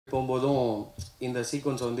போகும்போதும் இந்த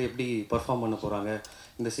சீக்வன்ஸ் வந்து எப்படி பர்ஃபார்ம் பண்ண போகிறாங்க,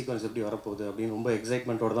 இந்த சீக்வன்ஸ் எப்படி வரப்போகுது அப்படின்னு ரொம்ப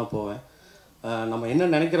எக்ஸைட்மெண்ட்டோடு தான் போவேன். நம்ம என்ன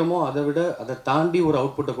நினைக்கிறோமோ அதை விட அதை தாண்டி ஒரு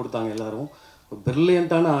அவுட்புட்டை கொடுத்தாங்க எல்லோரும்.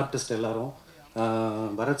 பிரில்லியண்ட்டான ஆர்டிஸ்ட் எல்லோரும்.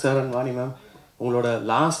 Bharat sir and Vani ma'am, உங்களோட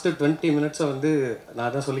லாஸ்ட்டு 20 மினிட்ஸை வந்து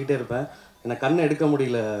நான் தான் சொல்லிக்கிட்டே இருப்பேன். என்னை கண்ணை எடுக்க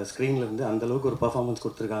முடியல ஸ்க்ரீன்லேருந்து, அந்தளவுக்கு ஒரு பர்ஃபார்மன்ஸ்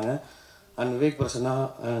கொடுத்துருக்காங்க. And Vivek Prasanna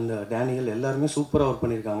and Daniel எல்லாருமே சூப்பராக ஒர்க்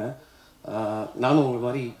பண்ணியிருக்காங்க. நானும் உங்கள்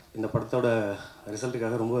மாதிரி இந்த படத்தோட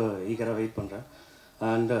ரிசல்ட்டுக்காக ரொம்ப ஈகராக வெயிட் பண்ணுறேன்.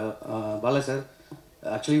 அண்ட் பாலா சார்,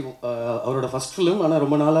 ஆக்சுவலி அவரோட ஃபஸ்ட் ஃபிலிம், ஆனால்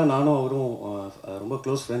ரொம்ப நாளாக நானும் அவரும் ரொம்ப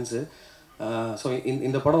க்ளோஸ் ஃப்ரெண்ட்ஸு. ஸோ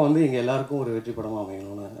இந்த படம் வந்து எங்கள் எல்லாருக்கும் ஒரு வெற்றி படமாக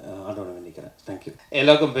அமையணும்னு ஆண்டவனை வேண்டிக்கிறேன். தேங்க்யூ.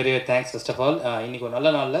 எல்லாருக்கும் பெரிய தேங்க்ஸ். ஃபர்ஸ்ட் ஆஃப் ஆல், இன்றைக்கி ஒரு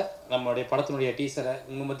நல்ல நாளில் நம்மளுடைய படத்தினுடைய டீசரை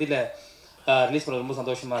உங்கள் மத்தியில் ரிலீஸ் பண்ண ரொம்ப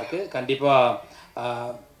சந்தோஷமாக இருக்குது.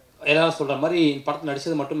 கண்டிப்பாக எல்லாரும் சொல்கிற மாதிரி படத்தில்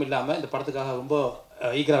நடித்தது மட்டும் இல்லாமல் இந்த படத்துக்காக ரொம்ப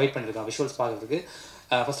ஈகராக வெயிட் பண்ணியிருக்கான் விஷுவல்ஸ் பார்க்குறதுக்கு.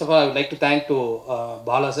 First of all I would like to thank to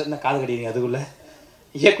Bala sir. என்ன காது கடிங்க அதுக்குள்ளே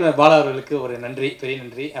இயக்குனர் பாலா அவர்களுக்கு ஒரு நன்றி, பெரிய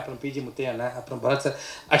நன்றி. அப்புறம் பிஜி முத்தையா அண்ணன், அப்புறம் பரத் சார்.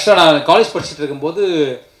 ஆக்சுவலாக நான் காலேஜ் படிச்சுட்டு இருக்கும்போது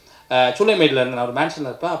சூளைமேடில் இருந்தேன், நான் ஒரு மேன்ஷனில்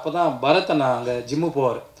இருப்பேன். அப்போ தான் பரத் அண்ணா அங்கே ஜிம்மு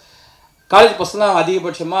போவார். காலேஜ் பசங்களாம்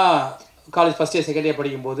அதிகபட்சமாக college first year second year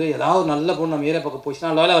படிக்கும்போது ஏதாவது நல்ல பொண்ணு நம்ம ஏரியா பக்கம்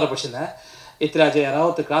போச்சுன்னா லோயலா வர படிச்சிருந்தேன். இத்திராஜ்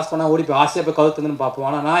யாராவது கிராஸ் பண்ணால் ஓடி போய் ஆசையாக போய் கவுத்துன்னு பார்ப்போம்.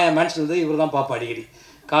 ஆனால் நான் என் மேன்ஷன் வந்து இவர் தான் பார்ப்பேன் அடிக்கடி.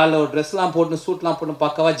 காலைல ஒரு ட்ரெஸ்லாம் போட்டு சூட்லாம் போட்டு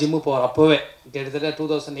பக்கவாக ஜிம்மு போவார். அப்போவே கிட்டத்தட்ட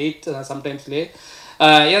 2008 சம்டைம்ஸ்லேயே.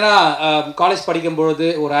 ஏன்னா காலேஜ் படிக்கும்பொழுது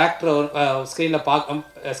ஒரு ஆக்டர் ஸ்க்ரீனில்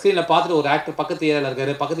பார்த்துட்டு ஒரு ஆக்டர் பக்கத்து ஏரியாவில்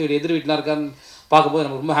இருக்கார், பக்கத்து வீடு எதிர் வீட்டில் இருக்காருன்னு பார்க்கும்போது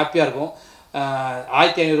நமக்கு ரொம்ப ஹாப்பியாக இருக்கும்.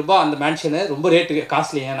 1500 அந்த மேன்ஷனு ரொம்ப ரேட்டு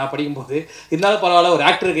காஸ்ட்லிங்க நான் படிக்கும்போது. இருந்தாலும் பரவாயில்ல, ஒரு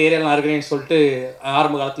ஆக்டருக்கு ஏரியாவில் நான் இருக்கிறேன்னு சொல்லிட்டு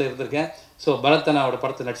ஆரம்ப காலத்தில் இருந்திருக்கேன். ஸோ பரத்தனாவோட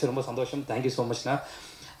படத்தை நடிச்சு ரொம்ப சந்தோஷம். Thank you so மச்ண்ணா.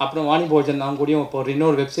 அப்புறம் வாணி போஜன் அவங்க கூடயும் இப்போ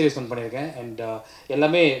இன்னொரு வெப் சீரிஸ் ஒன்று பண்ணியிருக்கேன். அண்ட்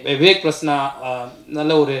எல்லாமே விவேக் பிரசன்னா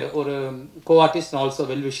நல்ல ஒரு co artist and also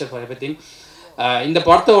well wisher for everything. இந்த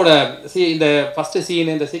படத்தோட இந்த ஃபஸ்ட்டு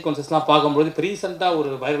சீனு இந்த சீக்வன்சஸ்லாம் பார்க்கும்போது இப்போ ரீசெண்டாக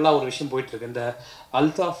ஒரு வைரலாக ஒரு விஷயம் போயிட்டுருக்கு. இந்த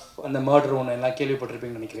அல்தாஃப் அந்த மர்டர் ஒன்று எல்லாம்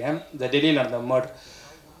கேள்விப்பட்டிருப்பீங்கன்னு நினைக்கிறேன், இந்த டெல்லியில் நடந்த மர்டர்.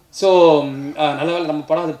 ஸோ நல்ல வேலை நம்ம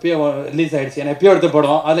படம் அது எப்பயோ ரிலீஸ் ஆகிடுச்சு. ஏன்னா எப்பயோ எடுத்த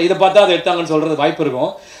படம், அதில் இதை பார்த்தா அதை எடுத்தாங்கன்னு சொல்கிறது வாய்ப்பு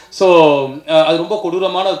இருக்கும். ஸோ அது ரொம்ப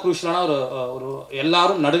கொடூரமான குரூஷியலான ஒரு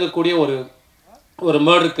எல்லாரும் நடுங்கக்கூடிய ஒரு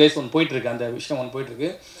மர்டர் கேஸ் ஒன்று போயிட்டுருக்கு, அந்த விஷயம் ஒன்று போயிட்டுருக்கு.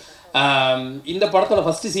 இந்த படத்தோட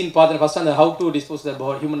ஃபஸ்ட்டு சீன் பார்த்தேன். ஃபஸ்ட்டு அந்த how to dispose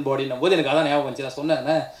the human பாடின்னும் போது எனக்கு அதான் ஞாபகம் வந்துச்சு. நான்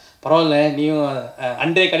சொன்னேன், பரவாயில்ல நீயும்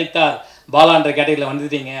அன்றே கடித்தார் பாலான்ற கேட்டகரியில்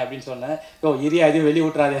வந்துட்டீங்க அப்படின்னு சொன்னேன். ஏரியா எதுவும் வெளியே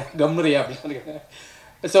விட்றாதே கம்முறியா அப்படின்னு சொன்னேன்.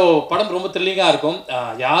 ஸோ படம் ரொம்ப த்ரில்லிங்காக இருக்கும்.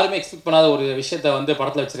 யாருமே எக்ஸ்பெக்ட் பண்ணாத ஒரு விஷயத்த வந்து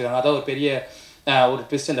படத்தில் வச்சுருக்காங்க. அதாவது ஒரு பெரிய ஒரு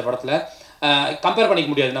ட்விஸ்ட் இந்த படத்தில். கம்பேர் பண்ணிக்க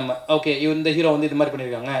முடியாது நம்ம. ஓகே இந்த ஹீரோ வந்து இது மாதிரி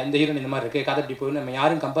பண்ணியிருக்காங்க, இந்த ஹீரோயின் இந்த மாதிரி இருக்குது, கதை இப்படி போய் நம்ம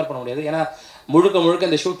யாரும் கம்பேர் பண்ண முடியாது. ஏன்னா முழுக்க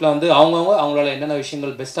இந்த ஷூட்டில் வந்து அவங்களால என்னென்ன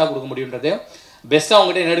விஷயங்கள் பெஸ்ட்டாக கொடுக்க முடியுன்றதையும் பெஸ்ட்டாக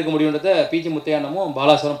அவங்ககிட்ட என்ன எடுக்க முடியுன்றதை பிஜி முத்தையானமும்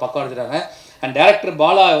பாலாசாரும் பக்கம் எடுத்துட்டாங்க. அண்ட் டேரக்டர்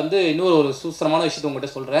பாலா வந்து இன்னொரு ஒரு சூசரமான விஷயத்தை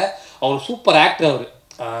உங்கள்கிட்ட சொல்கிறேன். அவர் சூப்பர் ஆக்டர்.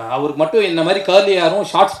 அவருக்கு மட்டும் இந்த மாதிரி கர்லி யாரும்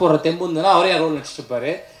ஷார்ட்ஸ் போடுற தெம்பு இருந்ததுன்னா அவரே ரோல்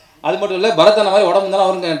நடிச்சிருப்பாரு. அது மட்டும் இல்லை, பரத்தான மாதிரி உடம்பு இருந்தாலும்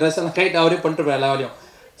அவருக்கு ட்ரெஸ் எல்லாம் கைட் அவரே பண்ணிட்டுருப்பார் எல்லா வேலையும்.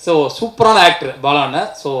 ஸோ சூப்பரான actor பாலான.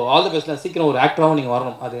 So all the best. சீக்கிரம் ஒரு ஆக்டராகவும் நீங்கள்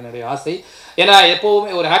வரணும், அது என்னுடைய ஆசை. ஏன்னா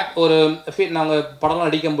எப்போவுமே ஒரு நாங்கள் படம்லாம்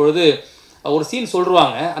நடிக்கும் பொழுது ஒரு சீன்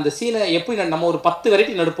சொல்லுவாங்க. அந்த சீனை எப்படி நம்ம ஒரு 10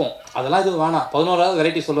 வெரைட்டி நடிப்போம், அதெல்லாம் இது வேணாம் 11வது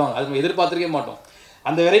வெரைட்டி சொல்லுவாங்க. அது நம்ம எதிர்பார்த்துருக்கே மாட்டோம்.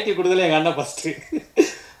 அந்த வெரைட்டி கொடுத்தல எங்கள் அண்ணன் ஃபஸ்ட்டு.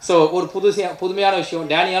 ஸோ ஒரு புதுமையான விஷயம்,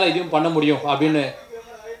 டேனியால் இதையும் பண்ண முடியும் அப்படின்னு.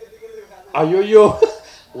 ஐயோ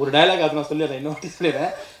ஒரு டைலாக் அது நான் சொல்லிடுறேன், இன்னொரு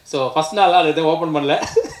சொல்லிடுறேன். ஸோ ஃபஸ்ட் நாள் அது எதுவும் ஓப்பன் பண்ணல.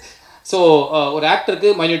 ஸோ ஒரு ஆக்டருக்கு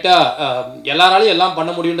மைன்யூட்டாக எல்லாராலையும் எல்லாம்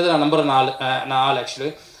பண்ண முடியுன்றது நான் நம்புகிறேன். நான்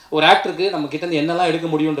ஆக்சுவலி ஒரு ஆக்டருக்கு நம்ம கிட்டேருந்து என்னெல்லாம் எடுக்க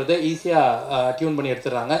முடியுன்றதை ஈஸியாக டியூன் பண்ணி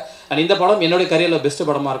எடுத்துடுறாங்க. அண்ட் இந்த படம் என்னுடைய கரியரில் பெஸ்ட்டு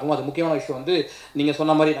படமாக இருக்கும். அது முக்கியமான விஷயம் வந்து நீங்கள்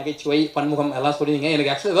சொன்ன மாதிரி நகைச்சுவை பன்முகம் எல்லாம் சொல்லிங்க.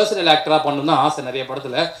 எனக்கு ஆக்சுவலி வெர்சடைல் ஆக்டராக பண்ணணும் தான் ஆசை நிறைய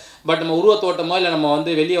படத்தில். பட் நம்ம உருவத்தோட்டமோ இல்லை நம்ம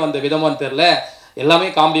வந்து வெளியே வந்த விதமானு தெரில, எல்லாமே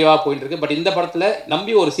காமெடியாக போயிட்டு இருக்கு. பட் இந்த படத்தில்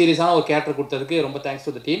நம்பி ஒரு சீரியஸான ஒரு கேரக்டர் கொடுத்ததுக்கு ரொம்ப thanks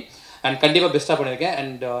to the team. And கண்டிப்பாக பெஸ்ட்டாக பண்ணியிருக்கேன்.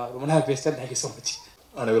 அண்ட் ரொம்ப நாள் பேசுகிறேன். Thank you so much.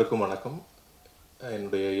 அனைவருக்கும் வணக்கம்.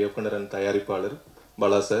 என்னுடைய இயக்குனர் அண்ட் தயாரிப்பாளர்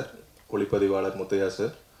பாலா சார், ஒளிப்பதிவாளர் முத்தையா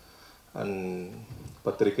சார், அண்ட்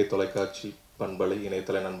பத்திரிகை தொலைக்காட்சி பண்பலை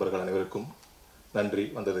இணையதள நண்பர்கள் அனைவருக்கும் நன்றி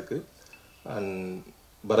வந்ததுக்கு. And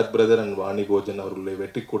Bharat brother and Vani Bhojan அவர்களுடைய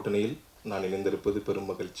வெற்றி கூட்டணியில் நான் இணைந்திருப்பது பெரும்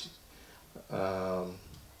மகிழ்ச்சி.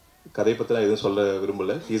 கதை பற்றிலாம் எதுவும் சொல்ல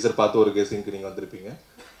விரும்பலை. டீசர் பார்த்து ஒரு கெஸிங்க்கு நீங்கள் வந்திருப்பீங்க,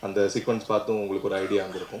 அந்த சீக்வன்ஸ் பார்த்தும் உங்களுக்கு ஒரு ஐடியா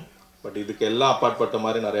வந்திருக்கும். பட் இதுக்கு எல்லாம் அப்பாற்பட்ட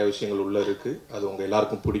மாதிரி நிறையா விஷயங்கள் உள்ளே இருக்குது. அது உங்கள்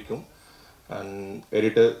எல்லாருக்கும் பிடிக்கும். And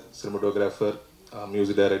editor, cinematographer,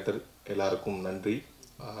 music director எல்லாருக்கும் நன்றி.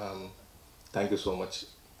 Thank you so much.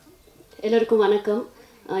 எல்லோருக்கும் வணக்கம்.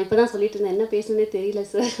 இப்போ தான் சொல்லிட்டு இருந்தேன், என்ன பேசணுன்னே தெரியல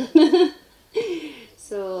சார்.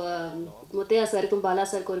 ஸோ முத்தையா சாருக்கும் பாலா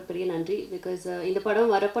சாருக்கும் ஒரு பெரிய நன்றி. பிகாஸ் இந்த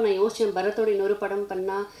படம் வரப்போ நான் யோசித்தேன், பரத்தோட இன்னொரு படம்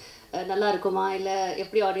பண்ணால் நல்லா இருக்குமா, இல்லை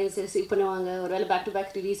எப்படி ஆடியன்ஸ் ரிசீவ் பண்ணுவாங்க, ஒரு வேளை பேக் டு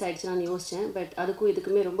பேக் ரிலீஸ் ஆகிடுச்சுன்னு யோசித்தேன். பட் அதுக்கும்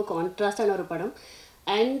இதுக்குமே ரொம்ப கான்ட்ராஸ்டான ஒரு படம்.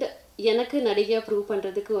 அண்ட் எனக்கு நடிகையாக ப்ரூவ்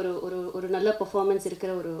பண்ணுறதுக்கு ஒரு ஒரு ஒரு நல்ல பர்ஃபார்மன்ஸ்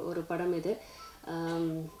இருக்கிற ஒரு ஒரு படம் இது.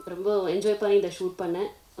 ரொம்ப என்ஜாய் பண்ணி இதை ஷூட் பண்ணேன்.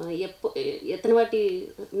 எத்தனை வாட்டி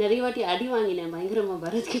நிறைய வாட்டி அடி வாங்கினேன் பயங்கரமாக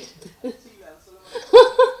பரத் கிட்ட.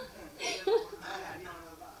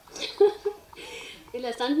 இல்லை,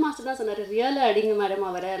 ஸ்டண்ட் மாஸ்டர் தான் சொன்னார், ரியலாக அடிங்க மேடம்,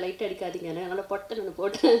 அவரை லைட் அடிக்காதீங்க, அதனால் பொட்டை ஒன்று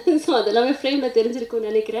போட்டேன். ஸோ அதெல்லாமே ஃப்ரேமில்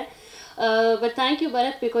தெரிஞ்சிருக்கும்னு நினைக்கிறேன். பட் தேங்க்யூ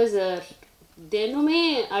பரத், பிகாஸ் தினமே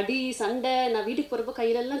அடி சண்டை. நான் வீட்டுக்கு போகிறப்போ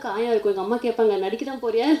கையிலெல்லாம் காயம் இருக்கும். எங்கள் அம்மா கேட்பாங்க, நடிக்க தான்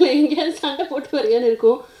போறியா இல்லை எங்கேயாவது சண்டை போட்டு வரையான்னு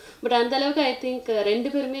இருக்கும். பட் அந்தளவுக்கு ஐ திங்க் ரெண்டு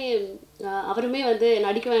பேருமே, அவருமே வந்து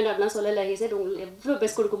நடிக்க வேண்டாம் அப்படிலாம் சொல்லலை. ஹி செட் உங்களுக்கு எவ்வளோ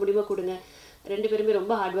பெஸ்ட் கொடுக்க முடியுமோ கொடுங்க. ரெண்டு பேருமே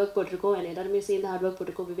ரொம்ப ஹார்ட் ஒர்க் போட்டிருக்கோம். எல்லாருமே சேர்ந்து ஹார்ட் ஒர்க்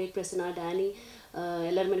போட்டிருக்கோம். விவேக் பிரசன்னா, டேனி,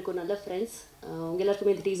 எல்லாருமே எனக்கு ஒரு நல்ல ஃப்ரெண்ட்ஸ். உங்கள்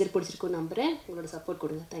எல்லாருக்குமே இந்த டீசர் பிடிச்சிருக்குன்னு நம்புகிறேன். உங்களோட சப்போர்ட்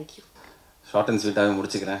கொடுங்க. தேங்க்யூ. ஷார்ட் அண்ட் ஸ்வீட்டாகவே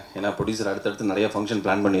முடிச்சுக்கிறேன். ஏன்னா ப்ரொடியூசர் அடுத்தடுத்து நிறைய ஃபங்க்ஷன்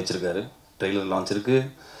பிளான் பண்ணி வச்சுருக்காரு. ட்ரெய்லர் லான்ச் இருக்குது,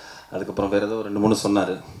 அதுக்கப்புறம் வேறு ஏதோ 2-3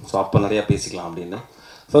 சொன்னார். ஸோ அப்போ நிறையா பேசிக்கலாம் அப்படின்னு.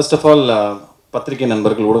 ஃபர்ஸ்ட் ஆஃப் ஆல் பத்திரிகை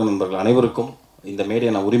நண்பர்கள், ஊடக நண்பர்கள் அனைவருக்கும் இந்த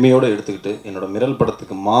மேடையை நான் உரிமையோடு எடுத்துக்கிட்டு என்னோடய மிரல்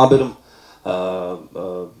படத்துக்கு மாபெரும்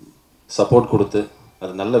சப்போர்ட் கொடுத்து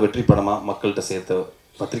அது நல்ல வெற்றி படமாக மக்கள்கிட்ட சேர்த்த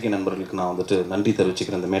பத்திரிகை நண்பர்களுக்கு நான் வந்துட்டு நன்றி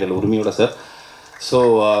தெரிவிச்சுக்கிறேன் இந்த மேடையில் உரிமையோட sir. So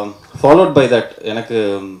followed by that, எனக்கு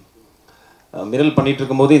மிரல் பண்ணிகிட்டு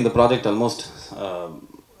இருக்கும்போது இந்த ப்ராஜெக்ட் ஆல்மோஸ்ட்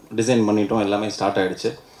டிசைன் பண்ணிட்டோம், எல்லாமே ஸ்டார்ட்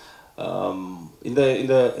ஆகிடுச்சு. இந்த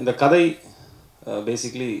இந்த இந்த கதை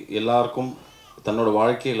பேசிக்லி எல்லாருக்கும் தன்னோட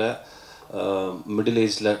வாழ்க்கையில் மிடில்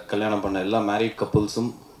ஏஜில் கல்யாணம் பண்ண எல்லா மேரிட்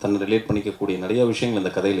கப்புள்ஸும் தன்னை ரிலேட் பண்ணிக்கக்கூடிய நிறைய விஷயங்கள்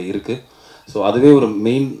இந்த கதையில் இருக்குது. ஸோ அதுவே ஒரு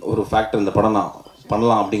மெயின் ஒரு ஃபேக்டர் இந்த படம் நான்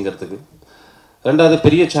பண்ணலாம் அப்படிங்கிறதுக்கு. ரெண்டாவது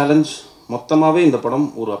பெரிய சேலஞ்ச், மொத்தமாகவே இந்த படம்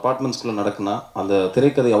ஒரு அப்பார்ட்மெண்ட்ஸ்குள்ளே நடக்குன்னா அந்த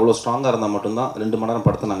திரைக்கதை அவ்வளோ ஸ்ட்ராங்காக இருந்தால் மட்டும்தான் 2 மணி நேரம்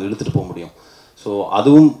படத்தை நாங்கள் இழுத்துட்டு போக முடியும். ஸோ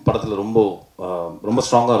அதுவும் படத்தில் ரொம்ப ரொம்ப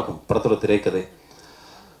ஸ்ட்ராங்காக இருக்கும் படத்தோட திரைக்கதை.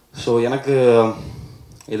 ஸோ எனக்கு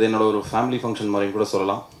இது என்னோட ஒரு ஃபேமிலி ஃபங்க்ஷன் மாதிரின்னு கூட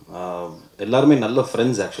சொல்லலாம். எல்லாருமே நல்ல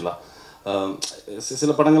ஃப்ரெண்ட்ஸ் ஆக்சுவலாக.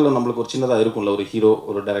 சில படங்களில் நம்மளுக்கு ஒரு சின்னதாக இருக்கும்ல, ஒரு ஹீரோ,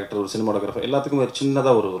 ஒரு டைரக்டர், ஒரு சினிமாட்டோகிராஃபர், எல்லாத்துக்கும் ஒரு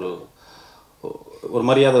சின்னதாக ஒரு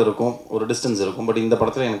மரியாதை இருக்கும், ஒரு டிஸ்டன்ஸ் இருக்கும். பட் இந்த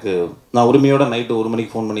படத்தில் எனக்கு நான் உரிமையோட நைட்டு 1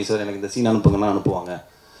 மணிக்கு ஃபோன் பண்ணி, சார் எனக்கு இந்த சீன் அனுப்புங்கன்னா அனுப்புவாங்க.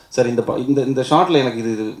 சார் இந்த ஷார்ட்டில் எனக்கு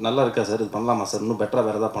இது நல்லா இருக்கா சார், இது பண்ணலாமா சார், இன்னும் பெட்டராக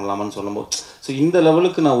வேறு எதாவது பண்ணலாமான்னு சொல்லும்போது, ஸோ இந்த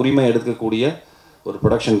லெவலுக்கு நான் உரிமை எடுக்கக்கூடிய ஒரு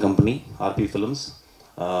ப்ரொடக்ஷன் கம்பெனி ஆர்பி ஃபிலிம்ஸ்.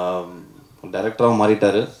 டைரக்டராகவும்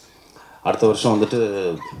மாறிட்டார். அடுத்த வருஷம் வந்துட்டு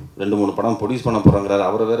 2-3 படம் ப்ரொடியூஸ் பண்ண போகிறாங்கிறாரு.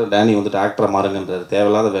 அவரை வேறு டேனி வந்துட்டு ஆக்டராக மாறுங்கன்றார்.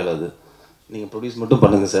 தேவையில்லாத வேலை அது. நீங்கள் ப்ரொடியூஸ் மட்டும்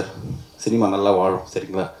பண்ணுங்கள் சார், சினிமா நல்லா வாழும்,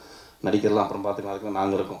 சரிங்களா? நடிக்கிறலாம் அப்புறம் பார்த்துக்கலாம், அதுக்கு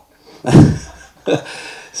நாங்கள் இருக்கோம்.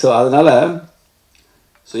 ஸோ அதனால்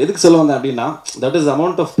எதுக்கு சொல்ல வந்தேன் அப்படின்னா, that is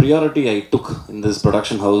amount of priority I took in this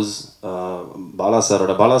production house. Bala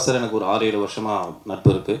sir எனக்கு ஒரு 6-7 வருஷமாக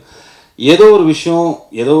நட்பு இருக்குது. ஏதோ ஒரு விஷயம்,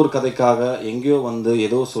 ஏதோ ஒரு கதைக்காக எங்கேயோ வந்து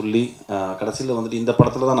ஏதோ சொல்லி கடைசியில் வந்துட்டு இந்த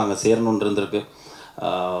படத்தில் தான் நாங்கள் சேரணுன்னு இருந்திருக்கு.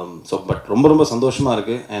 ஸோ பட் ரொம்ப ரொம்ப சந்தோஷமாக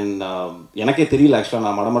இருக்குது. அண்ட் எனக்கே தெரியல ஆக்சுவலாக,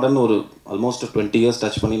 நான் மடமடன்னு ஒரு ஆல்மோஸ்ட் 20 இயர்ஸ்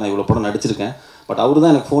டச் பண்ணி நான் இவ்வளோ படம் நடிச்சிருக்கேன். பட் அவர்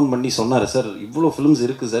தான் எனக்கு ஃபோன் பண்ணி சொன்னார், சார் இவ்வளோ ஃபிலிம்ஸ்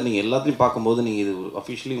இருக்குது சார், நீங்கள் எல்லாத்தையும் பார்க்கும்போது நீங்கள் இது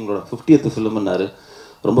அஃபிஷியலி உங்களோட 50th ஃபிலிம்னாரு.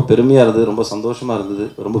 ரொம்ப பெருமையாக இருந்தது, ரொம்ப சந்தோஷமாக இருந்தது,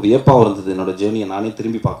 ரொம்ப வியப்பாகவும் இருந்தது என்னோடய ஜேர்னியை நானே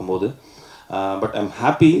திரும்பி பார்க்கும்போது. பட் ஐம்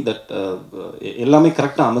ஹாப்பி தட் எல்லாமே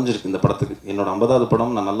கரெக்டாக அமைஞ்சிருக்கு இந்த படத்துக்கு. என்னோடய 50வது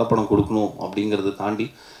படம், நான் நல்ல படம் கொடுக்கணும் அப்படிங்கிறது தாண்டி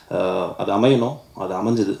அது அமையணும், அது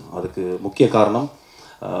அமைஞ்சுது. அதுக்கு முக்கிய காரணம்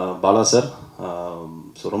பாலா சார்.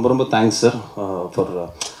 ஸோ ரொம்ப ரொம்ப தேங்க்ஸ் சார் ஃபார்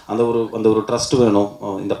அந்த ஒரு ட்ரஸ்ட் வேணும்.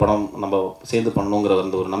 இந்த படம் நம்ம சேர்ந்து பண்ணணுங்கிற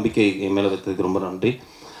அந்த ஒரு நம்பிக்கை என் மேலே வைத்ததுக்கு ரொம்ப நன்றி.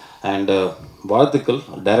 அண்டு வாழ்த்துக்கள்.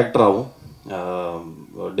 டைரக்டராகவும்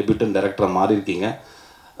டெபியூட்டன் டைரக்டராக மாறி இருக்கீங்க.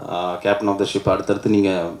 Captain of the ship. அடுத்தடுத்து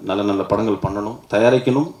நீங்கள் நல்ல நல்ல படங்கள் பண்ணணும்,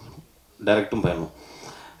 தயாரிக்கணும், டைரக்டும் பண்ணணும்.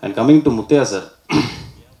 And coming to Muthiah sir,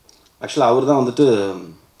 ஆக்சுவலாக அவர் தான் வந்துட்டு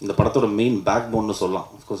இந்த படத்தோட மெயின் பேக் போன்னு சொல்லலாம்.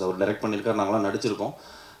 அஃப்கோர்ஸ் அவர் டைரக்ட் பண்ணியிருக்காரு, நாங்களாம் நடிச்சிருக்கோம்.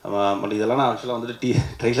 பட் இதெல்லாம் நான் ஆக்சுவலாக வந்துட்டு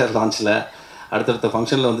ட்ரெய்லர் லான்ச்சில் அடுத்தடுத்த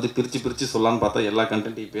ஃபங்க்ஷனில் வந்துட்டு பிரித்து சொல்லலான்னு பார்த்தா எல்லா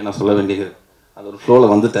கண்டென்ட்டையும் இப்போ நான் சொல்ல வேண்டியது அது ஒரு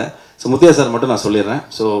ஃப்ளோவில் வந்துட்டேன். ஸோ முத்தையா சார் மட்டும் நான் சொல்லிடுறேன்.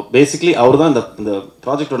 ஸோ பேசிக்லி அவர் தான் இந்த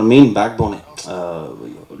ப்ராஜெக்டோட மெயின் பேக் போனே.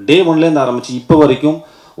 டே 1லேருந்து ஆரம்பித்து இப்போ வரைக்கும்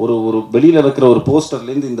ஒரு வெளியில் வைக்கிற ஒரு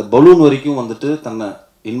போஸ்டர்லேருந்து இந்த பலூன் வரைக்கும் வந்துட்டு தன்னை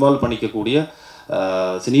இன்வால்வ் பண்ணிக்கக்கூடிய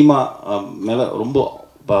சினிமா மேலே ரொம்ப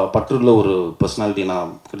பற்றுள்ள ஒரு பர்சனாலிட்டி. நான்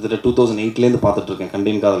கிட்டத்தட்ட 2008லேருந்து பார்த்துட்ருக்கேன்,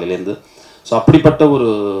 கண்டேன் காதலிலேருந்து. ஸோ அப்படிப்பட்ட ஒரு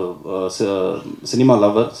சினிமா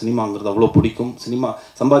லவர், சினிமாங்கிறது அவ்வளோ பிடிக்கும். சினிமா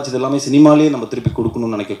சம்பாதிச்சது எல்லாமே சினிமாலேயே நம்ம திருப்பி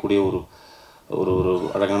கொடுக்கணும்னு நினைக்கக்கூடிய ஒரு ஒரு ஒரு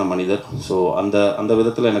அழகான மனிதர். ஸோ அந்த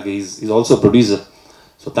விதத்தில் எனக்கு is also producer.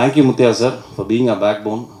 So thank you Muthiah sir for being a back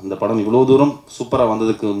phone. இந்த படம் இவ்வளோ தூரம் சூப்பராக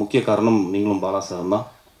வந்ததுக்கு முக்கிய காரணம் நீங்களும் பாலா சார் தான்.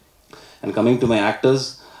 And coming to my actors,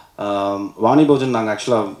 Vani Bhojan நாங்கள்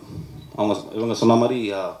ஆக்சுவலாக இவங்க சொன்ன மாதிரி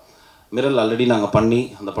மிரல் ஆல்ரெடி நாங்கள் பண்ணி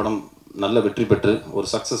அந்த படம் நல்ல வெற்றி பெற்று ஒரு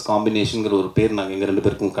சக்ஸஸ் காம்பினேஷனுங்கிற ஒரு பேர் நாங்கள் எங்கள் 2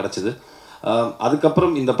 பேருக்கும் கிடச்சிது.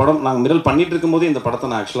 அதுக்கப்புறம் இந்த படம் நாங்கள் மிரல் பண்ணிகிட்டு இருக்கும்போதே இந்த படத்தை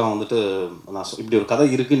நான் ஆக்சுவலாக வந்துட்டு இப்படி ஒரு கதை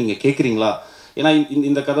இருக்குது நீங்கள் கேட்குறீங்களா, ஏன்னா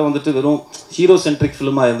இந்த கதை வந்துட்டு வெறும் ஹீரோ சென்ட்ரிக்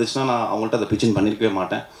ஃபிலிமாக இருந்துச்சுன்னா நான் அவங்கள்ட்ட அதை பிச்சின் பண்ணியிருக்கவே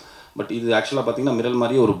மாட்டேன். பட் இது ஆக்சுவலாக பார்த்திங்கன்னா மிரல்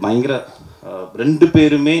மாதிரி ஒரு பயங்கர 2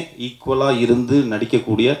 பேருமே ஈக்குவலாக இருந்து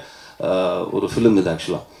நடிக்கக்கூடிய ஒரு ஃபிலிம் இது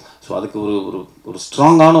ஆக்சுவலாக. ஸோ அதுக்கு ஒரு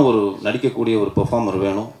ஸ்ட்ராங்கான ஒரு நடிக்கக்கூடிய ஒரு பெர்ஃபார்மர்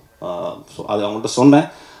வேணும். ஸோ அது அவங்கள்ட்ட சொன்னேன்.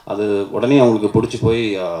 அது உடனே அவங்களுக்கு பிடிச்சி போய்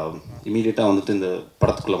இமீடியட்டாக வந்துட்டு இந்த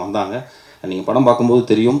படத்துக்குள்ளே வந்தாங்க. நீங்கள் படம் பார்க்கும்போது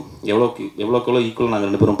தெரியும் எவ்வளோக்கு ஈக்குவலாக நாங்கள்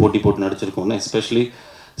 2 பேரும் போட்டி போட்டு நடிச்சிருக்கோம்னு. Especially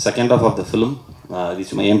second half the film. இது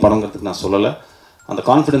சும்மா என் படங்கிறதுக்கு நான் சொல்லலை, அந்த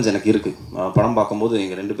கான்ஃபிடன்ஸ் எனக்கு இருக்குது. படம் பார்க்கும்போது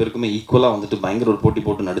எங்கள் 2 பேருக்குமே ஈக்குவலாக வந்துட்டு பயங்கர ஒரு போட்டி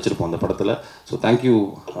போட்டு நடிச்சிருப்போம் அந்த படத்தில். So thank you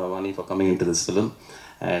Vani for coming in to this film.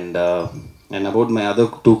 And about my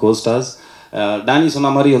other 2 co-stars, Danny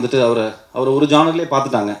சொன்ன மாதிரி வந்துட்டு அவரை ஒரு ஜானர்லேயே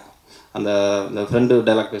பார்த்துட்டாங்க. அந்த ஃப்ரெண்டு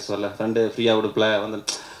டைலாக் பேசுவார்ல, ஃப்ரெண்டு ஃப்ரீயாக விடுப்பில் வந்து.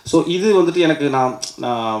 ஸோ இது வந்துட்டு எனக்கு நான்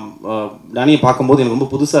டேனியை பார்க்கும்போது எனக்கு ரொம்ப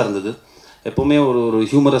புதுசாக இருந்தது. எப்போவுமே ஒரு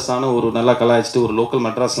ஹியூமரஸான ஒரு நல்லா கலாய்ச்சிட்டு ஒரு லோக்கல்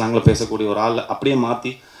மெட்ராஸ் ஸ்லாங்கில் பேசக்கூடிய ஒரு ஆள் அப்படியே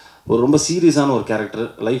மாற்றி ஒரு ரொம்ப சீரியஸான ஒரு கேரக்டர்,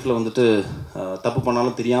 லைஃப்பில் வந்துட்டு தப்பு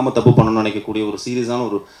பண்ணாலும் தெரியாமல் தப்பு பண்ணணும்னு நினைக்கக்கூடிய ஒரு சீரியஸான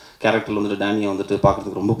ஒரு கேரக்டரில் வந்துட்டு டேனியை வந்துட்டு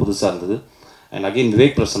பார்க்குறதுக்கு ரொம்ப புதுசாக இருந்தது. And again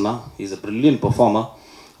Vivek Prasanna is a brilliant performer.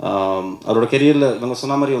 அவரோட கெரியரில் இவங்க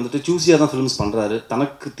சொன்ன மாதிரி வந்துட்டு சூஸியாக தான் ஃபிலிம்ஸ் பண்ணுறாரு.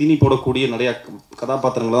 தனக்கு தீனி போடக்கூடிய நிறையா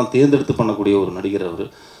கதாபாத்திரங்களை தான் தேர்ந்தெடுத்து பண்ணக்கூடிய ஒரு நடிகர் அவர்.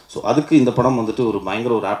 ஸோ அதுக்கு இந்த படம் வந்துட்டு ஒரு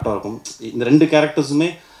பயங்கர ஒரு ஆப்டாக இருக்கும். இந்த 2 கேரக்டர்ஸுமே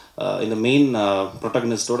இந்த மெயின்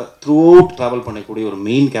ப்ரொட்டகனிஸ்டோட த்ரூ அவுட் ட்ராவல் பண்ணக்கூடிய ஒரு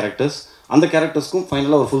மெயின் கேரக்டர்ஸ். அந்த கேரக்டர்ஸ்க்கும்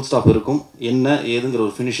ஃபைனலாக ஒரு ஃபுல் ஸ்டாப் இருக்கும், என்ன ஏதுங்கிற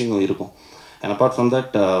ஒரு ஃபினிஷிங்கும் இருக்கும். And apart from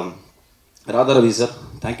that, Radha Ravi sir,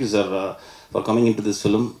 thank you sir for coming in to this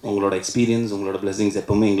film. உங்களோட எக்ஸ்பீரியன்ஸ், உங்களோட பிளெஸிங்ஸ்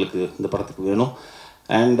எப்போவுமே எங்களுக்கு இந்த படத்துக்கு வேணும்.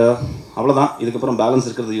 அண்ட் அவ்வளோதான். இதுக்கப்புறம் பேலன்ஸ்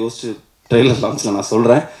இருக்கிறத யோசிச்சு ட்ரெய்லர் லான்ச்சில் நான்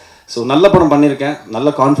சொல்கிறேன். ஸோ நல்ல படம் பண்ணியிருக்கேன், நல்ல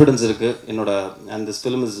கான்ஃபிடன்ஸ் இருக்குது என்னோட. And this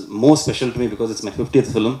film is more special to me because it's my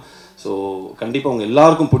 50th film. So கண்டிப்பாக உங்கள்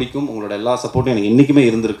எல்லாருக்கும் பிடிக்கும். உங்களோட எல்லா சப்போர்ட்டும் எனக்கு என்றைக்குமே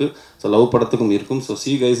இருந்திருக்கு. ஸோ லவ் படத்துக்கும் இருக்கும். ஸோ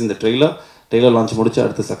see you guys இந்த ட்ரெய்லர் லான்ச் முடிச்சு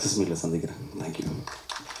அடுத்த சக்ஸஸ் மீட்டில் சந்திக்கிறேன். தேங்க்யூ.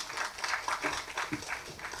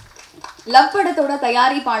 லவ் படத்தோட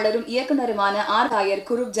தயாரிப்பாளரும் இயக்குனருமான ஆர்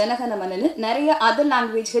குருப் ஜனகனமனு நிறைய அதர்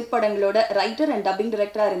லாங்குவேஜ் ஹிட் படங்களோட ரைட்டர் அண்ட் டப்பிங்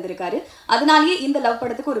டைரக்டரா இருந்திருக்காரு. அதனாலேயே இந்த லவ்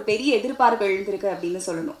படத்துக்கு ஒரு பெரிய எதிர்பார்ப்பு எழுந்திருக்கு அப்படின்னு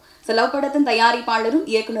சொல்லணும். ஸோ லவ் படத்தின் தயாரிப்பாளரும்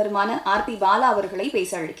இயக்குனருமான ஆர்.பி. பாலா அவர்களை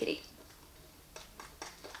பேச அழைக்கிறேன்.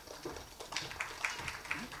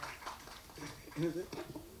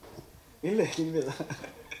 இல்லை இனிமேதான்.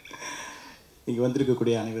 இங்கே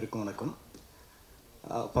வந்திருக்கக்கூடிய அனைவருக்கும் வணக்கம்.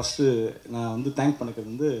 ஃபஸ்ட்டு நான் வந்து தேங்க்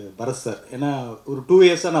பண்ணிக்கிறது பரத் சார். ஏன்னா ஒரு 2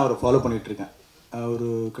 இயர்ஸாக நான் அவரை ஃபாலோ பண்ணிகிட்ருக்கேன். ஒரு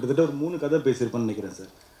கிட்டத்தட்ட ஒரு 3 கதை பேசியிருப்பேன்னு நினைக்கிறேன்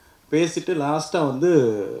சார். பேசிவிட்டு லாஸ்ட்டாக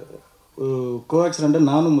கோஆக்சிடெண்ட்டாக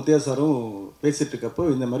நானும் முத்தியா சாரும் பேசிகிட்டு இருக்கப்போ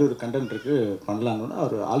இந்த மாதிரி ஒரு கண்டென்ட் இருக்குது பண்ணலான்னு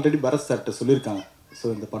அவர் ஆல்ரெடி பரத் சார்கிட்ட சொல்லியிருக்காங்க. ஸோ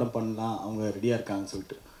இந்த படம் பண்ணலாம், அவங்க ரெடியாக இருக்காங்கன்னு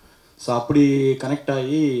சொல்லிட்டு. ஸோ அப்படி கனெக்ட்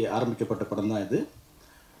ஆகி ஆரம்பிக்கப்பட்ட படம் தான் இது.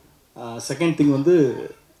 செகண்ட் திங்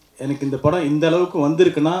எனக்கு இந்த படம் இந்த அளவுக்கு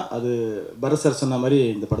வந்திருக்குன்னா அது பரத் சார் சொன்ன மாதிரி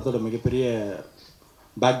இந்த படத்தோட மிகப்பெரிய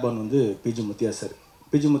back phone PG Muthiah sir.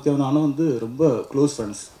 PG Muthiah நானும் ரொம்ப க்ளோஸ்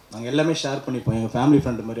ஃப்ரெண்ட்ஸ். நாங்கள் எல்லாமே ஷேர் பண்ணிப்போம். எங்கள் ஃபேமிலி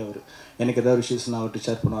ஃப்ரெண்டு மாதிரி அவர். எனக்கு ஏதாவது விஷயஸ் நான் அவர்கிட்ட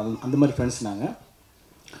ஷேர் பண்ணுவோம். அந்த மாதிரி ஃப்ரெண்ட்ஸ் நாங்கள்.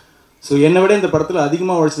 ஸோ என்னை விட இந்த படத்தில்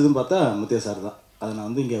அதிகமாக உழைச்சதுன்னு பார்த்தா முத்தியா சார் தான். அதை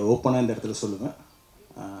நான் இங்கே ஓப்பனாக இந்த இடத்துல சொல்லுவேன்.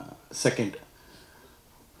 Second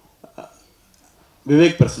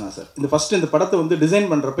Vivek Prasanna sir. First இந்த படத்தை டிசைன்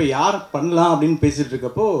பண்ணுறப்ப யார் பண்ணலாம் அப்படின்னு பேசிகிட்டு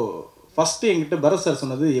இருக்கப்போ ஃபஸ்ட்டு என்கிட்ட பரத் சார்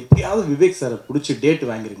சொன்னது, எப்படியாவது விவேக் சாரை பிடிச்சி டேட்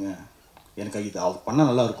வாங்கிருங்க, எனக்கு இது அவர் பண்ணால்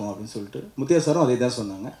நல்லாயிருக்கும் அப்படின்னு சொல்லிட்டு. முத்தியா சாரும் அதே தான்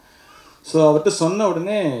சொன்னாங்க. ஸோ அவர்கிட்ட சொன்ன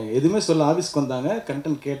உடனே எதுவுமே சொல்ல ஆஃபீஸ்க்கு வந்தாங்க,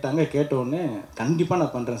 கண்டென்ட் கேட்டாங்க. கேட்ட உடனே கண்டிப்பாக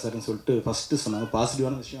நான் பண்ணுறேன் சார்ன்னு சொல்லிட்டு ஃபஸ்ட்டு சொன்னாங்க.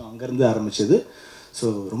 பாசிட்டிவான விஷயம் அங்கேருந்து ஆரம்பிச்சது. ஸோ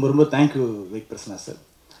ரொம்ப ரொம்ப thank you Vivek Prasanna sir.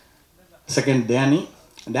 Second Danny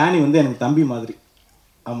எனக்கு தம்பி மாதிரி.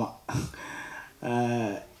 ஆமாம்,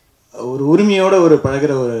 ஒரு உரிமையோட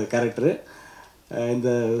பழகிற ஒரு கேரக்டரு. இந்த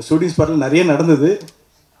ஷூட்டிங் ஸ்பாட்டில் நிறைய நடந்தது.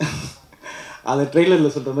 அதை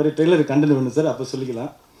ட்ரெய்லரில் சொல்கிற மாதிரி ட்ரெய்லர் கண்டென்ட் வேணும் சார், அப்போ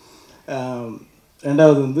சொல்லிக்கலாம்.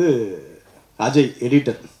 ரெண்டாவது அஜய்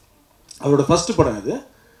எடிட்டர். அவரோட ஃபஸ்ட்டு படம் இது.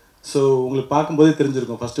 ஸோ உங்களுக்கு பார்க்கும்போதே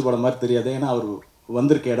தெரிஞ்சிருக்கும், ஃபஸ்ட்டு படம் மாதிரி தெரியாது. ஏன்னா அவர்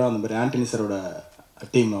வந்திருக்க இடம் அந்த மாதிரி ஆண்டனி சாரோட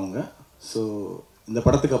டீம் அவங்க. ஸோ இந்த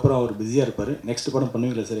படத்துக்கு அப்புறம் அவர் பிஸியாக இருப்பார். நெக்ஸ்ட் படம்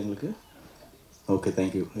பண்ணுவீங்களா சார் எங்களுக்கு? Okay,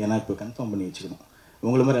 thank you. ஏன்னா இப்போ கன்ஃபார்ம் பண்ணி வச்சுக்கணும்,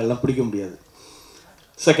 உங்களை மாதிரி எல்லாம் பிடிக்க முடியாது.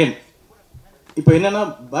 செகண்ட், இப்போ என்னென்னா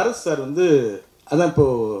பரத் சார் அதான்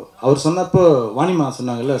இப்போது அவர் சொன்னப்போ வாணிமா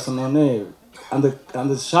சொன்னாங்கல்ல, சொன்னோடனே அந்த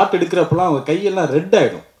அந்த ஷாட் எடுக்கிறப்பெல்லாம் அவங்க கையெல்லாம் ரெட்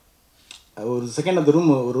ஆகிடும். ஒரு செகண்ட் அந்த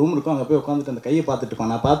ஒரு ரூம் இருக்கும், அங்கே போய் உட்காந்துட்டு அந்த கையை பார்த்துட்டு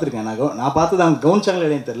இருப்பான். நான் பார்த்துருக்கேன். நான் பார்த்தது அவங்க கவனிச்சாங்களே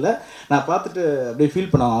இல்லைன்னு தெரில. நான் பார்த்துட்டு அப்படியே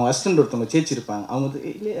ஃபீல் பண்ணுவாங்க. அவங்க அசிஸ்டன்ட் ஒருத்தவங்க சேச்சி இருப்பாங்க. அவங்க வந்து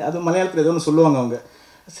இல்லை அது மலையாளத்தில் ஏதோ ஒன்று சொல்லுவாங்க அவங்க.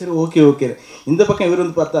 சரி ஓகே ஓகே. இந்த பக்கம் இவர்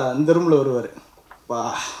வந்து பார்த்தா இந்த ரூமில் வருவார். பா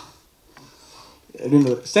அப்படின்னு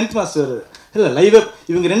ஒரு சென்ட் மாஸ்டர் இல்லை லைவாக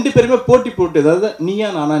இவங்க 2 பேருமே போட்டி போட்டு, அதாவது நீயா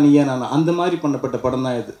நானா அந்த மாதிரி பண்ணப்பட்ட படம்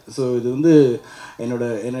தான் இது. ஸோ இது வந்து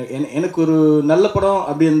எனக்கு ஒரு நல்ல படம்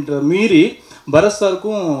அப்படின்ற மீறி பரத்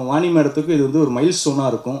சாருக்கும் வாணி மேடத்துக்கும் இது வந்து ஒரு மைல்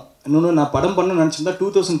ஸ்டோனாக இருக்கும். இன்னொன்று நான் படம் பண்ணணும்னு நினச்சிருந்தா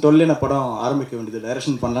 2012 நான் படம் ஆரம்பிக்க வேண்டியது,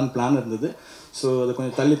 டைரக்ஷன் பண்ணலான்னு பிளான் இருந்தது. ஸோ அதை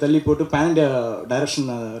கொஞ்சம் தள்ளி போட்டு pan India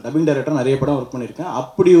direction dubbing director நிறைய படம் ஒர்க் பண்ணியிருக்கேன்.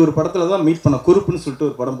 அப்படி ஒரு படத்தில் தான் மீட் பண்ண குறுப்புன்னு சொல்லிட்டு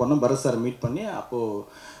ஒரு படம் பண்ணோம். பரத் சாரை மீட் பண்ணி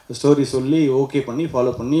அப்போது ஸ்டோரி சொல்லி ஓகே பண்ணி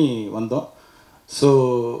ஃபாலோ பண்ணி வந்தோம். ஸோ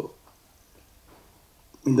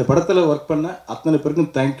இந்த படத்தில் ஒர்க் பண்ண அத்தனை பேருக்கும்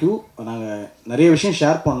தேங்க்யூ. நாங்கள் நிறைய விஷயம்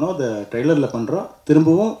ஷேர் பண்ணோம், அதை ட்ரெய்லரில் பண்ணுறோம்.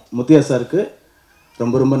 திரும்பவும் முத்தியா சாருக்கு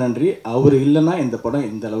ரொம்ப நன்றி. அவர் இல்லைன்னா இந்த படம்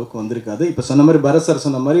இந்த அளவுக்கு வந்திருக்காது. இப்போ சொன்ன மாதிரி பரத் சார்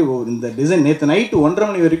சொன்ன மாதிரி இந்த டிசைன் நேற்று நைட்டு 1:30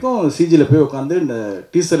 மணி வரைக்கும் சிஜியில் போய் உட்காந்து இந்த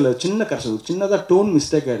டீசரில் சின்ன கரெக்ஷன் சின்னதாக டோன்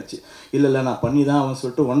மிஸ்டேக் ஆகிடுச்சு. இல்லை நான் பண்ணி தான் அவன்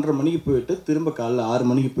சொல்லிட்டு 1:30 மணிக்கு போயிட்டு திரும்ப காலைல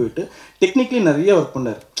 6 மணிக்கு போயிட்டு டெக்னிக்கலி நிறைய ஒர்க்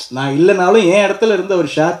பண்ணார். நான் இல்லைனாலும் என் இடத்துல இருந்து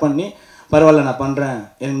அவர் ஷேர் பண்ணி பரவாயில்ல நான் பண்ணுறேன்,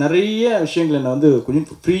 எனக்கு நிறைய விஷயங்கள் என்னை வந்து கொஞ்சம்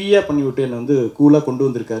ஃப்ரீயாக பண்ணி விட்டு என்னை வந்து கூலாக கொண்டு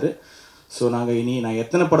வந்திருக்காரு. ஸோ நான்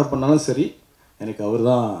எத்தனை படம் பண்ணாலும் சரி எனக்கு அவர்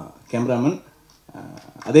தான் கேமராமேன்.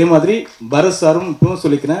 அதே மாதிரி பரத் சாரும் இப்பவும்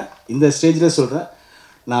சொல்லிக்கிறேன், இந்த ஸ்டேஜில் சொல்கிறேன்,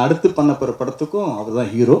 நான் அடுத்து பண்ண போகிற படத்துக்கும் அவர்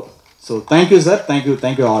தான் hero. So thank you sir,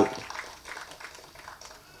 thank you all.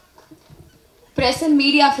 Press and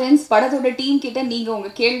media friends, படத்தோட டீம் கிட்ட நீங்கள்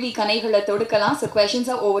உங்கள் கேள்வி கணைகளை தொடுக்கலாம். So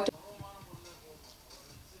questions are over.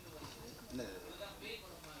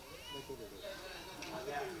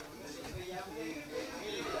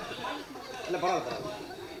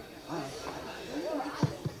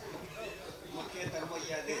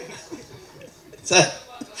 Sir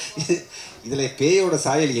இதில் பேயோட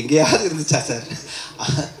சாயல் எங்கேயாவது இருந்துச்சா சார்?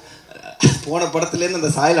 போன படத்துலேருந்து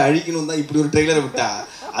அந்த சாயலை அழிக்கணும் தான் இப்படி ஒரு ட்ரெய்லரை விட்டா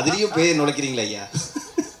அதுலேயும் பேய் நுழைக்கிறீங்களா ஐயா?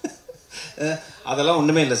 அதெல்லாம்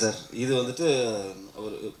ஒன்றுமே இல்லை சார். இது வந்துட்டு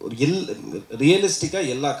ஒரு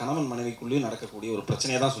ரியலிஸ்டிக்காக எல்லா கணவன் மனைவிக்குள்ளேயும் நடக்கக்கூடிய ஒரு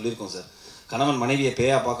பிரச்சனையை தான் சொல்லியிருக்கோம் சார். கணவன் மனைவியை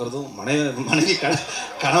பேயா பார்க்குறதும் மனைவி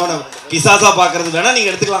கணவனை பிசாசாக பார்க்குறது வேணால்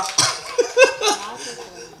நீங்கள் எடுத்துக்கலாம்.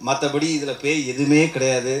 மற்றபடி இதில் பேய் எதுவுமே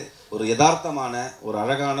கிடையாது. ஒரு யதார்த்தமான ஒரு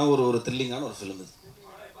அழகான ஒரு த்ரில்லிங்கான ஒரு ஃபிலிம் இது.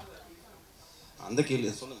 அந்த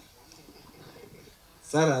கேள்வி சொல்லுங்கள்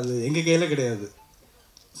சார். அது எங்கள் கையில் கிடையாது.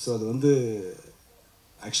 ஸோ அது வந்து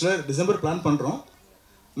ஆக்சுவலாக டிசம்பர் பிளான் பண்ணுறோம்,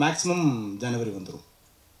 மேக்ஸிமம் ஜனவரி வந்துடும்.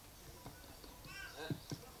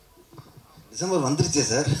 டிசம்பர் வந்துருச்சே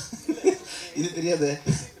சார், இது தெரியாது.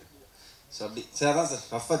 ஸோ அப்படி சார் அதான் சார்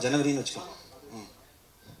ரஃபாக ஜனவரின்னு வச்சுக்கோங்க.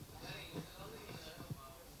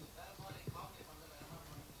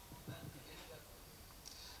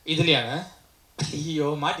 இதுலையாங்க? ஐயோ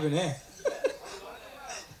மாட்டுவேனே.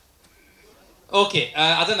 ஓகே,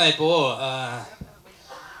 அதை நான் இப்போ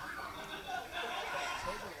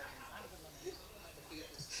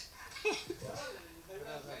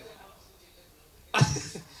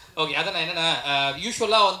ஓகே அதை நான் என்னென்னா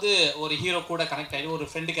யூஸ்வலாக வந்து ஒரு ஹீரோ கூட கனெக்ட் ஆகி ஒரு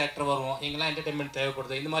ஃப்ரெண்டு கேரக்டர் வருவோம், எங்கெல்லாம் என்டர்டைன்மெண்ட்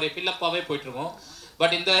தேவைப்படுது, இந்த மாதிரி ஃபில்லப்பாகவே போயிட்டுருக்கோம்.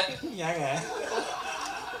 பட் இந்த ஏங்க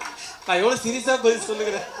நான் எவ்வளோ சீரியஸாக பதில்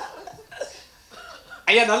சொல்லுகிறேன்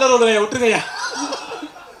ஐயா, நல்ல ரோல் விட்டுருங்க ஐயா.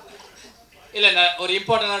 இல்லை நான் ஒரு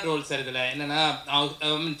இம்பார்ட்டண்டான ரோல் சார். இதில் என்னென்னா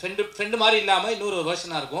ஃப்ரெண்டு மாதிரி இல்லாமல் இன்னொரு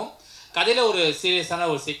வேர்ஷனாக இருக்கும். கதையில் ஒரு சீரியஸான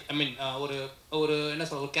ஒரு ஒரு என்ன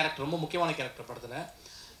சொல்ற ஒரு கேரக்டர், ரொம்ப முக்கியமான கேரக்டர் படத்தில்.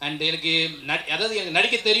 அண்ட் எனக்கு எனக்கு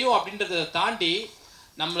நடிக்க தெரியும் அப்படின்றத தாண்டி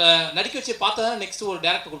நம்மளை நடிக்க வச்சு பார்த்தா தான் நெக்ஸ்ட் ஒரு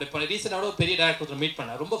டேரக்டர் கூப்பிட்டு. இப்போ ரீசெண்டாக ஒரு பெரிய டேரக்டர் மீட்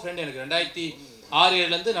பண்ணேன், ரொம்ப ஃப்ரெண்டு எனக்கு,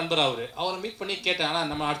 2006-7 நண்பர் அவரை மீட் பண்ணி கேட்டேன். ஆனால்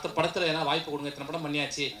நம்ம அடுத்த படத்தில் ஏன்னா வாய்ப்பு கொடுங்க, இத்தனை படம்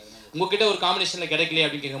பண்ணியாச்சு, உங்ககிட்ட ஒரு காம்பினேஷனில் கிடைக்கலையே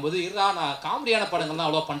அப்படின்னு கேட்கும்போது, இருடா நான் காமெடியான படங்கள்லாம்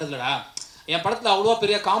அவ்வளோவா பண்ணுறதுலடா, என் படத்தில் அவ்வளோவா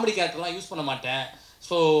பெரிய காமெடி கேரக்டர்லாம் யூஸ் பண்ண மாட்டேன்,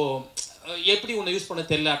 ஸோ எப்படி உன்னை யூஸ் பண்ண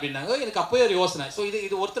தெரியல அப்படின்னாங்க. எனக்கு அப்போயே ஒரு யோசனை. ஸோ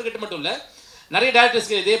இது ஒருத்தர்கிட்ட மட்டும் இல்லை, நிறைய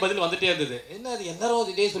டேரக்டர்ஸ்க்கு இதே பதில் வந்துகிட்டே இருந்தது. என்ன அது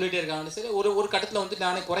எல்லாரும் இதே சொல்லிகிட்டே இருக்காங்கன்னு. சரி ஒரு கட்டத்தில் வந்து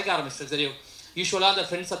நானே குறைக்க ஆரம்பிச்சிட்டேன். சரி யூஸ்வலாக அந்த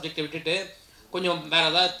ஃப்ரெண்ட் சப்ஜெக்டை விட்டுட்டு கொஞ்சம் வேறு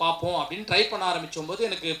ஏதாவது பார்ப்போம் அப்படின்னு ட்ரை பண்ண ஆரம்பிக்கும் போது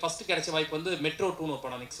எனக்கு ஃபஸ்ட்டு கிடைச்ச வாய்ப்பு வந்து மெட்ரோ 2 ஒரு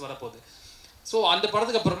படம் நெக்ஸ்ட் வரப்போகுது. ஸோ அந்த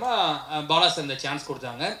படத்துக்கு அப்புறமா பாலாஸ் இந்த சான்ஸ்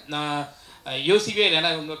கொடுத்தாங்க. நான் யோசிக்கவே இல்லை,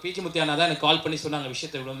 ஏன்னா உங்கள் பிஜி முத்தியானா தான் எனக்கு கால் பண்ணி சொன்னாங்க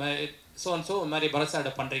விஷயத்தை, இவ்வளோ மாதிரி ஸோ இந்த மாதிரி பரத்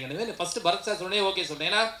சார்ட்ட பண்ணுறீங்கன்னு. ஃபஸ்ட்டு பரத் சார் சொன்னே ஓகே சொல்கிறேன்.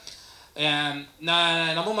 ஏன்னா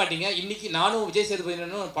நான் நம்ப மாட்டீங்க, இன்றைக்கி நானும் விஜய்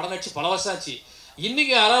சேதுபதினும் படம் நடிச்சு பல வருஷம் ஆச்சு.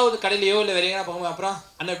 இன்றைக்கி யாராவது கடையிலையோ இல்லை வேறு எங்கன்னா பார்க்கும்போது அப்புறம்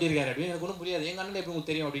அண்ணன் எப்படி இருக்காரு அப்படின்னு எனக்கு ஒன்றும் புரியாது. எங்கள் அண்ணன் எப்படி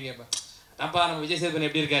உங்களுக்கு தெரியும் அப்படின்னு கேட்பேன். அப்பா நம்ம விஜய் சேதுபதி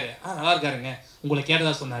எப்படி இருக்காரு? நல்லா இருக்காருங்க, உங்களை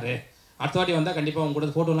கேட்டதா சொன்னார், அடுத்த வாட்டி வந்தால் கண்டிப்பாக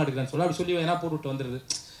உங்களோட ஃபோட்டோலாம் எடுக்கிறேன்னு சொல்லி அப்படி சொல்லி வேணா போட்டு வந்துடுது.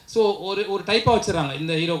 ஸோ ஒரு டைப்பாக வச்சுறாங்க,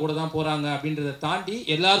 இந்த ஹீரோ கூட தான் போகிறாங்க அப்படின்றத தாண்டி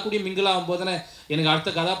எல்லாருக்கூடையும் மிங்கிள் ஆகும்போது தானே எனக்கு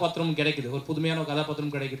அடுத்த கதாபாத்திரமும் கிடைக்குது, ஒரு புதுமையான ஒரு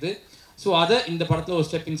கதாபாத்திரமும் கிடைக்குது. ஸோ அதை இந்த படத்தில் ஒரு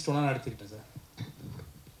ஸ்டெப்பிங் ஸ்டோனாக நான் எடுத்துக்கிட்டேன் சார்.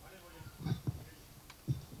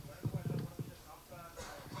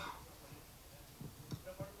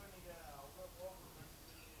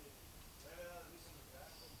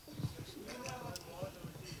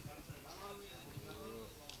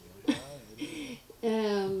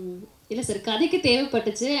 இல்லை சார், கதைக்கு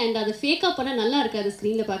தேவைப்பட்டுச்சு. அண்ட் அது ஃபேக்காக பண்ணால் நல்லா இருக்காது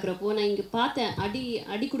ஸ்க்ரீனில் பார்க்குறப்போ. நான் இங்கே பார்த்தேன்,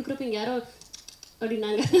 அடி கொடுக்குறப்ப இங்கே யாரோ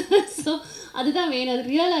அப்படின்னாங்க. ஸோ அதுதான் வேணும், அது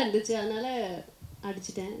ரியலாக இருந்துச்சு, அதனால்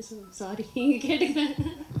அடிச்சிட்டேன். ஸோ சாரி, இங்கே கேட்டுக்கிறேன்.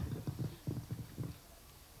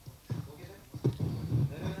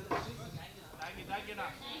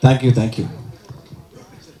 தேங்க்யூ.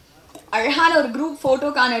 அழகான ஒரு group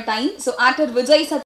ஃபோட்டோக்கான time. So actor Vijay